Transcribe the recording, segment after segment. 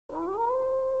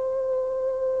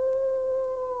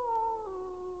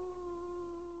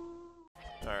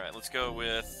let's go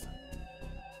with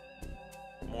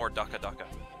more Daka Daka.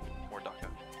 More Daka.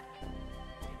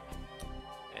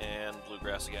 And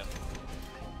bluegrass again.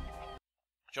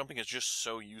 Jumping is just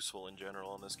so useful in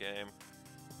general in this game.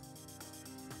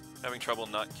 Having trouble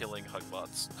not killing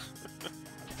hugbots.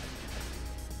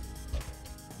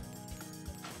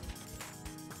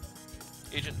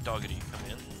 Agent Doggity, come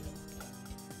in.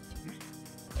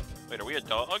 Wait, are we a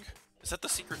dog? Is that the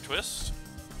secret twist?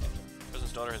 The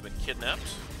president's daughter has been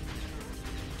kidnapped?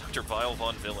 Dr. Vile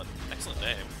Von Villain. Excellent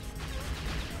name.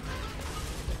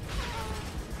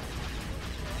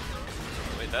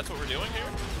 Wait, that's what we're doing here?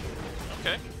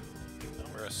 Okay. Now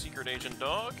we're a secret agent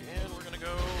dog, and we're gonna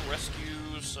go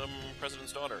rescue some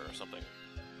president's daughter or something.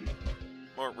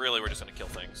 Or really, we're just gonna kill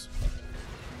things.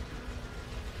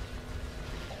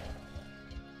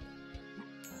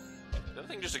 Did that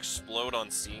thing just explode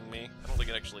on seeing me? I don't think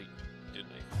it actually did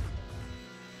me.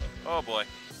 Oh boy.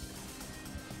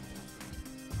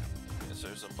 Okay, so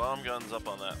there's some bomb guns up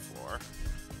on that floor.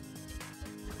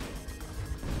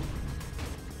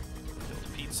 Build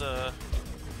a pizza.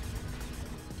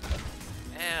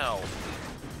 Ow!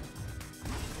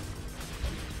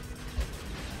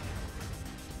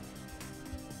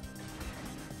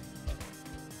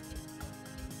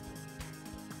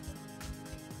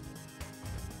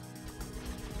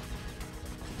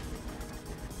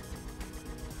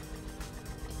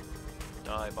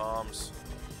 Die, bombs.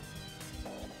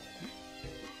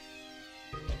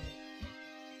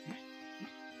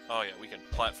 Oh yeah, we can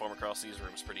platform across these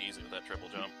rooms pretty easy with that triple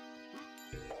jump.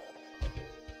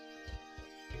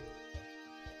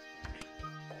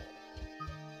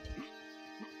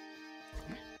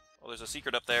 Oh, there's a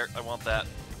secret up there. I want that.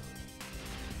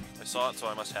 I saw it, so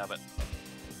I must have it.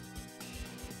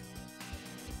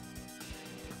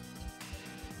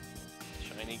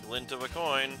 Shiny glint of a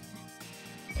coin.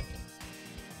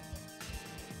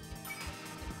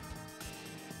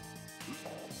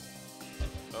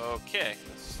 Okay,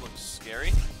 this looks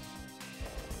scary.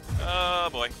 Oh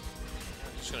boy.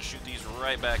 I'm just gonna shoot these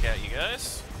right back at you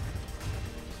guys.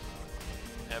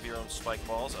 Have your own spike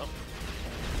balls up.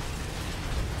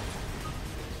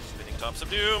 Spinning tops of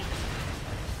doom.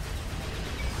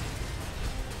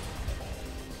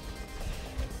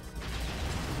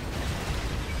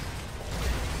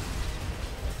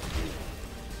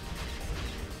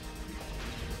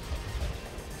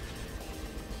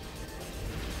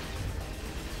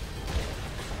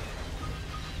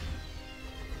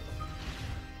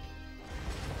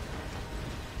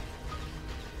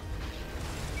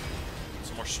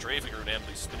 More strafing or damn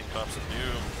these spinning tops of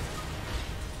doom.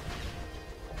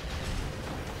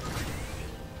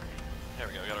 There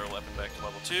we go, got our weapon back to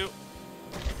level 2.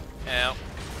 Ow.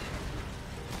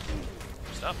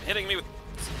 Stop hitting me with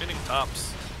spinning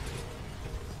tops.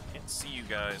 Can't see you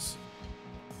guys.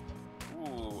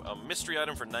 Ooh, a mystery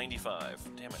item for 95.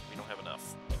 Damn it, we don't have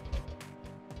enough.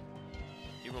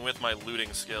 Even with my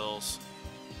looting skills.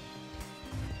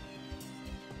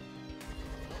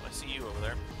 Oh, I see you over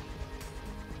there.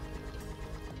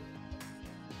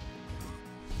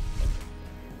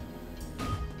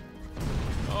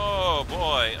 Oh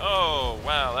boy, oh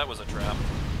wow, that was a trap.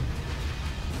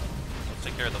 Let's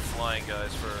take care of the flying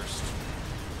guys first.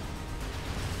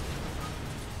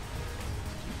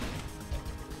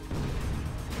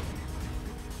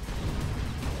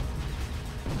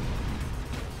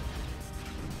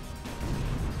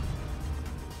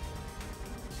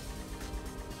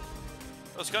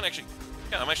 Oh, this gun actually,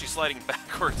 yeah, I'm actually sliding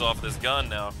backwards off this gun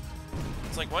now.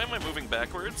 It's like, why am I moving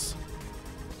backwards?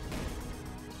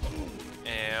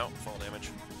 Ow, fall damage.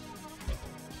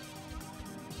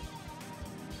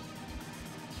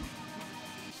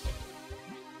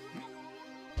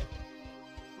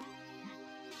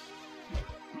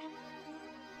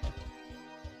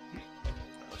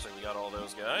 Looks like we got all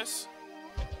those guys.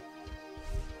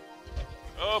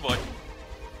 Oh boy.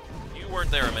 You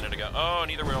weren't there a minute ago. Oh,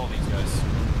 neither were all these guys.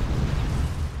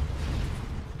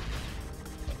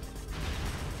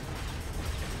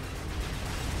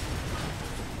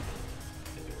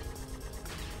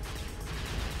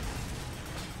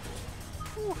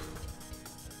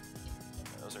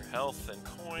 Those are health and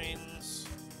coins.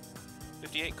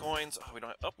 58 coins. Oh, we don't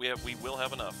have. Oh, we will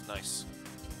have enough. Nice.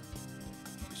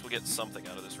 At least we'll get something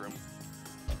out of this room.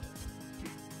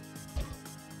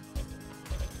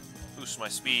 Boost my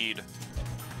speed.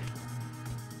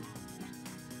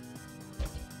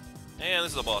 And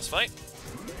this is a boss fight.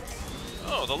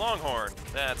 Oh, the Longhorn.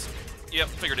 That's. Yep,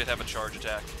 figured it'd have a charge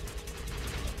attack.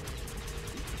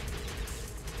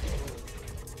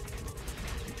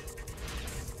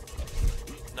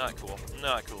 Not cool.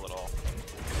 Not cool at all.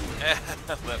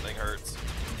 That thing hurts.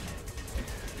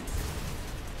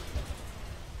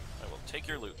 take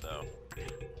your loot, though.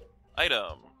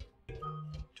 Item.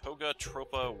 Toga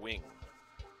Tropa Wing.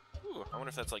 Ooh, I wonder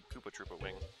if that's like Koopa Troopa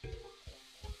Wing.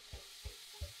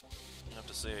 We'll have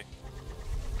to see.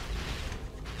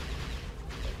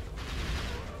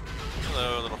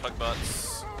 Hello, little hug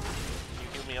butts. Can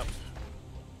you heal me up?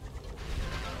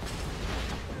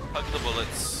 Hug the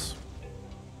bullets.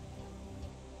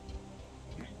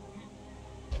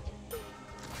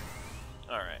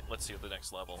 Alright, let's see what the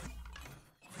next level.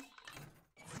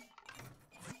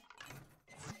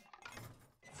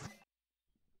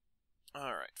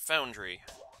 Alright, Foundry.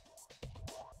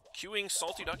 Queuing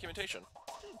salty documentation.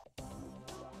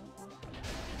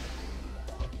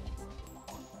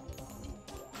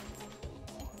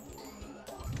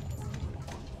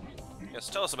 Yes,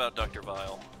 tell us about Dr.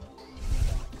 Vile.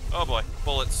 Oh boy,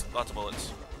 bullets. Lots of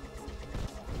bullets.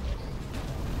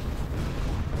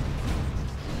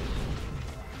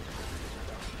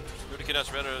 Rudy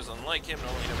Cadet's Redder is unlike him,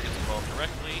 normally he never gets involved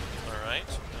directly.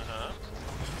 Alright,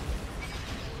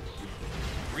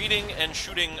 Reading and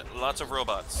shooting lots of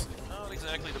robots. Not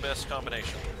exactly the best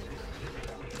combination.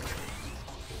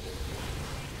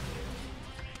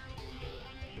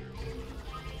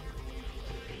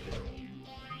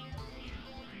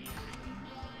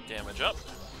 Damage up.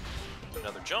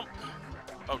 Another jump.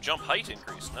 Oh, jump height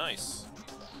increase. Nice.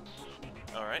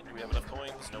 Alright, do we have enough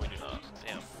coins? No, we do not.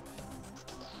 Damn.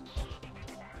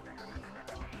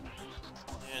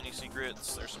 Any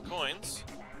secrets? There's some coins.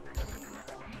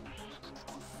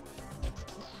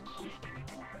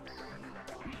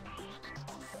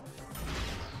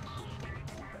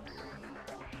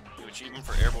 New achievement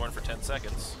for airborne for 10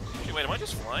 seconds. Actually, wait, am I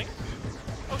just flying?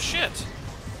 Oh, shit!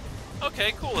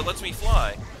 Okay, cool, it lets me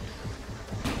fly.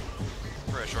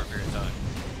 For a short period of time.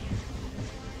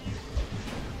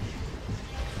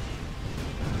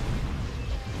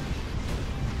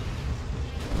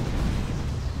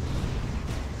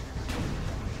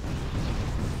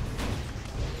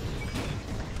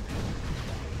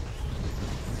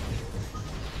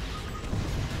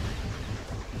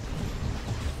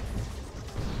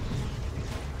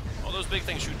 All those big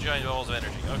things shoot giant balls of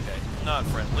energy. Okay, not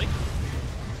friendly.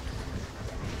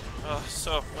 Oh,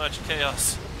 so much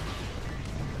chaos.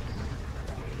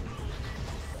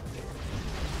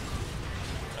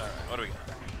 What do we got?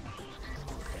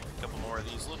 A couple more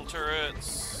of these little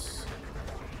turrets.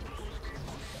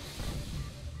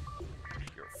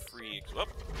 You're free. Whoop.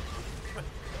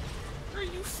 Where are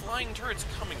you flying turrets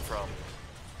coming from?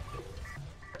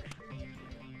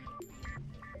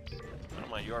 Oh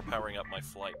my, you are powering up my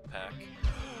flight pack.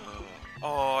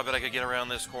 Oh, I bet I could get around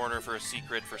this corner for a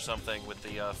secret for something with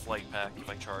the flight pack if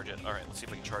I charge it. Alright, let's see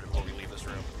if we can charge it before we leave this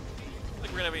room. I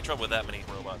think we're gonna have any trouble with that many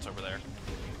robots over there.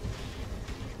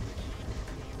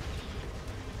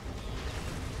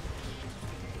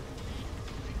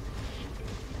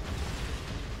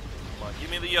 Give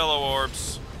me the yellow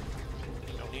orbs.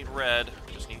 Don't need red,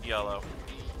 just need yellow.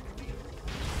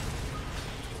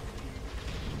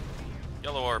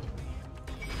 Yellow orb.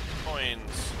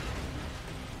 Coins.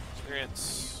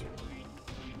 Experience.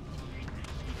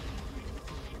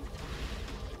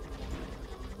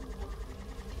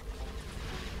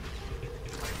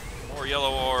 More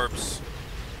yellow orbs.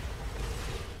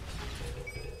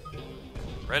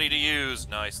 Ready to use.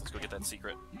 Nice, let's go get that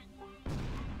secret.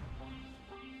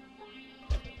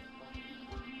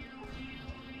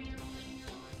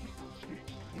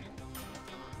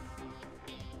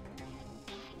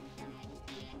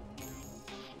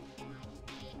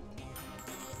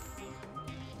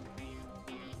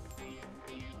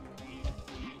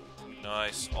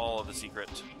 Nice, all of the secret.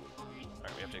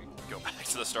 Alright, we have to go back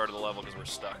to the start of the level because we're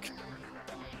stuck.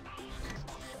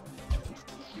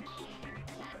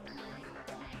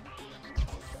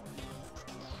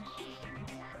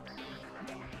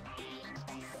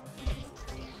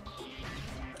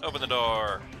 Open the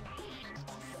door.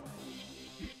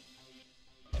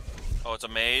 Oh, it's a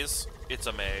maze? It's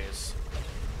a maze.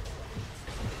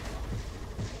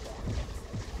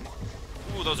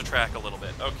 Ooh, those attract a little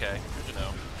bit. Okay, good to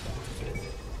know.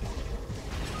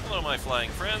 Hello, my flying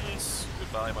friends.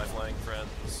 Goodbye, my flying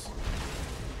friends.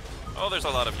 Oh, there's a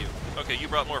lot of you. Okay, you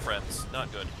brought more friends. Not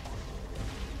good.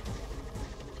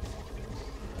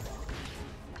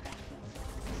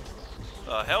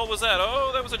 The hell was that?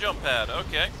 Oh, that was a jump pad.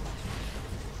 Okay.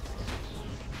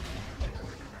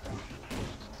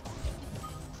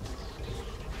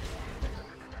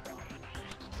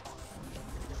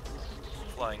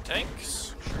 Flying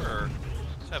tanks? Sure.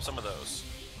 Let's have some of those.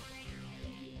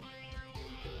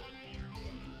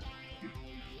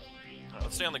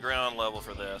 Let's stay on the ground level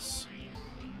for this.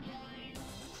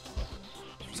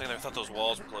 For a second there, I thought those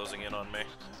walls were closing in on me.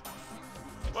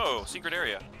 Whoa, secret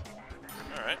area.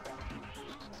 Alright.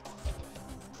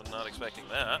 Was not expecting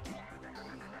that.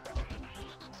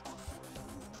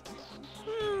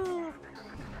 Woo! Ooh,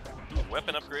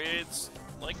 weapon upgrades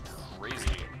like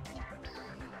crazy.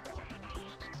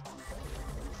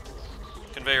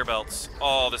 Conveyor belts.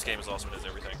 Oh, this game is awesome. It is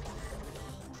everything.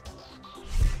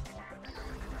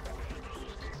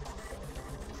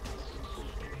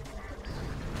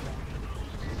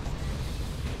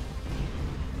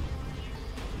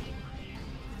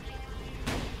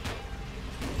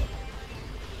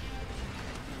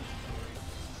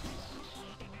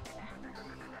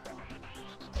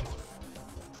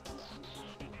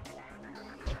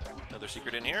 Another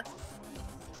secret in here?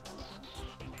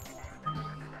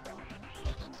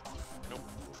 Nope.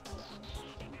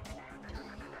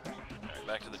 Alright,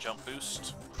 back to the jump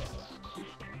boost.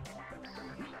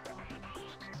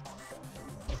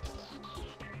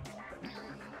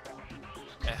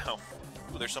 Ow.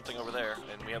 Ooh, there's something over there,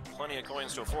 and we have plenty of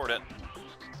coins to afford it.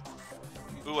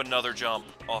 Ooh, another jump.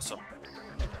 Awesome.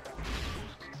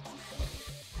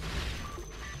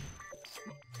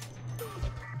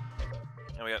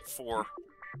 Now we got 4,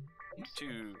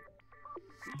 2,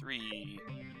 3,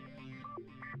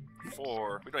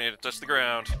 4. We don't need to touch the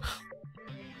ground.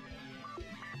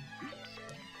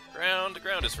 The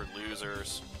ground is for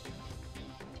losers.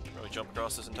 Probably jump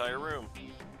across this entire room.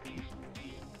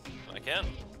 I can.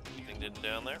 Anything hidden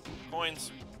down there?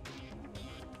 Coins.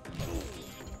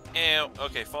 Ew.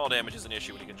 Okay, fall damage is an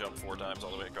issue when you can jump 4 times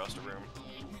all the way across the room.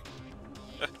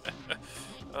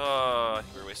 Oh, I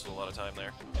think we wasted a lot of time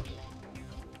there.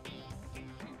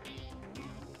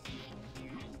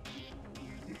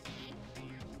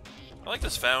 I like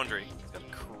this foundry. It's got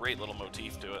a great little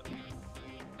motif to it.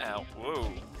 Ow.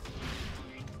 Whoa.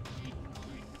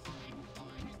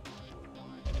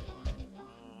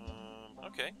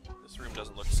 Okay. This room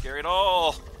doesn't look scary at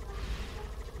all.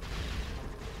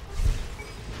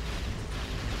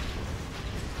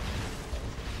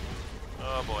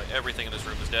 Oh boy, everything in this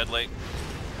room is deadly.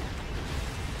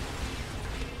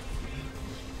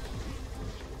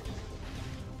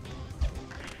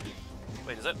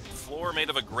 Wait, is that floor made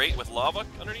of a grate with lava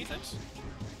underneath it?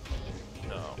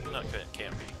 No, not good.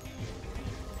 Can't be.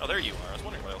 Oh, there you are. I was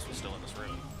wondering what else was still in this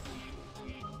room.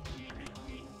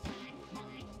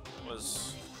 That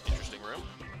was an interesting room.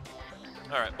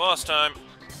 Alright, boss time.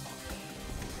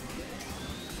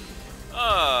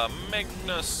 Ah,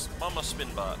 Magnus Mama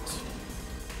Spinbot.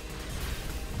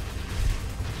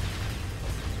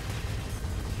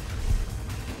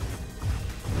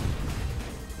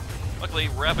 Luckily,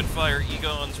 Rapid Fire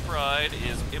Egon's Pride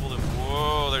is able to...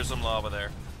 Whoa, there's some lava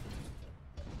there.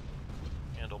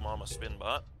 Handle Mama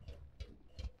Spinbot.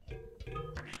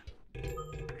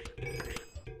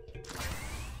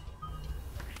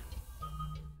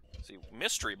 Let's see,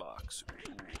 Mystery Box.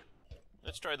 Ooh.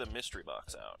 Let's try the Mystery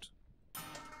Box out.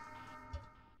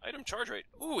 Item charge rate.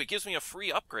 Ooh, it gives me a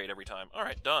free upgrade every time.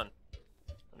 Alright, done.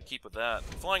 I'm gonna keep with that.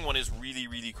 The flying one is really,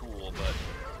 really cool, but...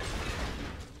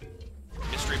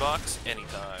 Mystery box,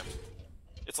 anytime.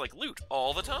 It's like loot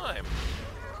all the time.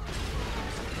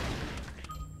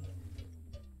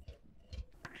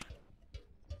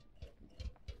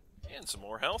 And some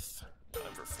more health.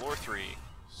 Time for floor 3.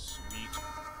 Sweet.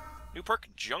 New perk,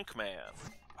 Junkman.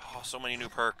 Oh, so many new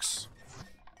perks.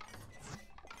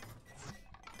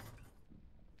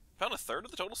 Found a third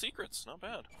of the total secrets. Not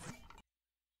bad.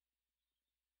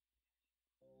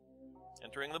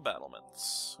 Entering the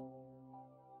battlements.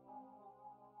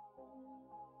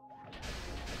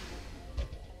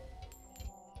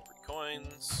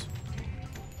 Coins.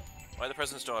 Why the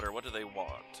President's Daughter? What do they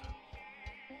want?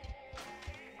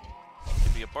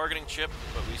 Could be a bargaining chip,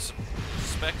 but we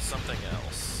suspect something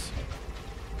else.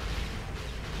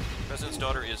 President's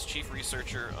Daughter is Chief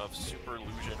Researcher of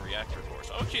Superlusion Reactor Core.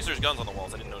 Oh, geez, there's guns on the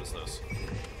walls. I didn't notice those.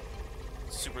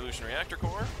 Superlusion Reactor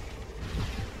Core.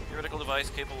 Theoretical device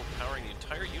capable of powering the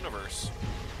entire universe.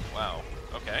 Wow.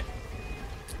 Okay.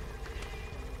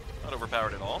 Not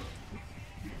overpowered at all.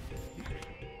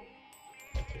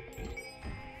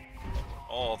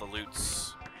 All the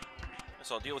loots.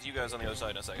 So I'll deal with you guys on the other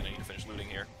side in a second. I need to finish looting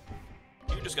here.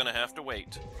 You're just gonna have to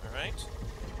wait, alright?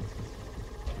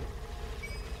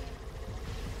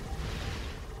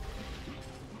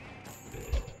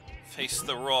 Face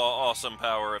the raw, awesome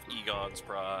power of Egon's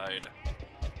Pride.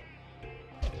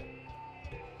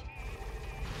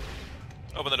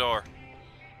 Open the door.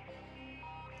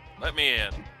 Let me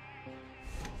in.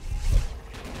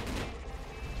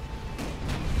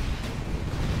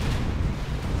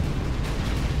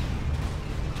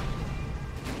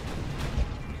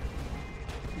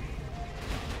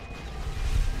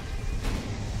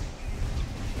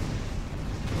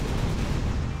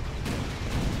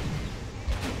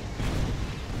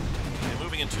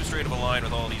 in too straight of a line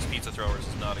with all these pizza throwers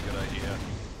is not a good idea.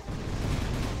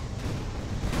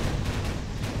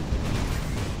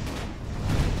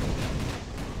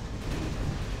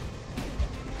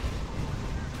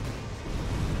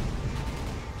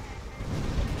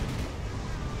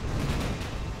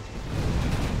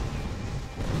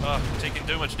 Taking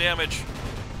too much damage.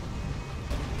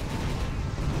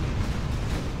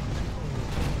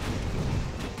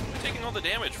 Where am I taking all the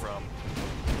damage from?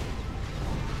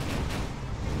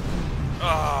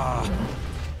 Ah!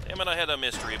 Damn it, I had a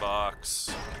mystery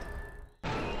box.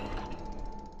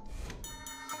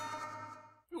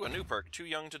 Ooh, a new perk, Too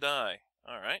Young to Die.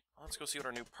 Alright, let's go see what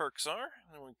our new perks are.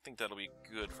 I think that'll be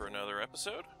good for another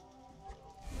episode.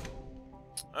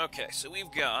 Okay, so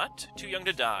we've got Too Young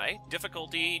to Die.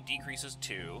 Difficulty decreases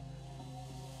 2.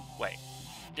 Wait.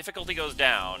 Difficulty goes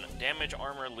down. Damage,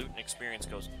 armor, loot, and experience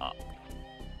goes up.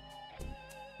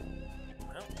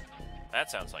 Well,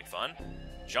 that sounds like fun.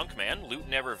 Junkman. Loot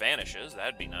never vanishes.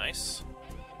 That'd be nice.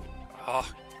 Oh,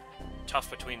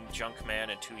 tough between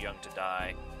Junkman and Too Young to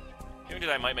Die. Too Young to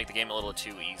Die might make the game a little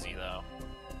too easy, though.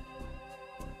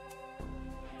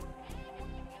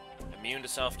 Immune to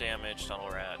self-damage, Tunnel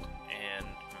Rat, and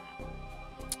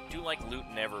do like loot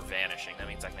never vanishing. That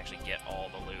means I can actually get all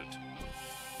the loot.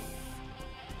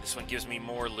 This one gives me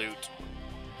more loot.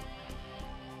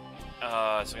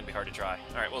 It's gonna be hard to try.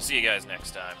 Alright, we'll see you guys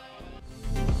next time.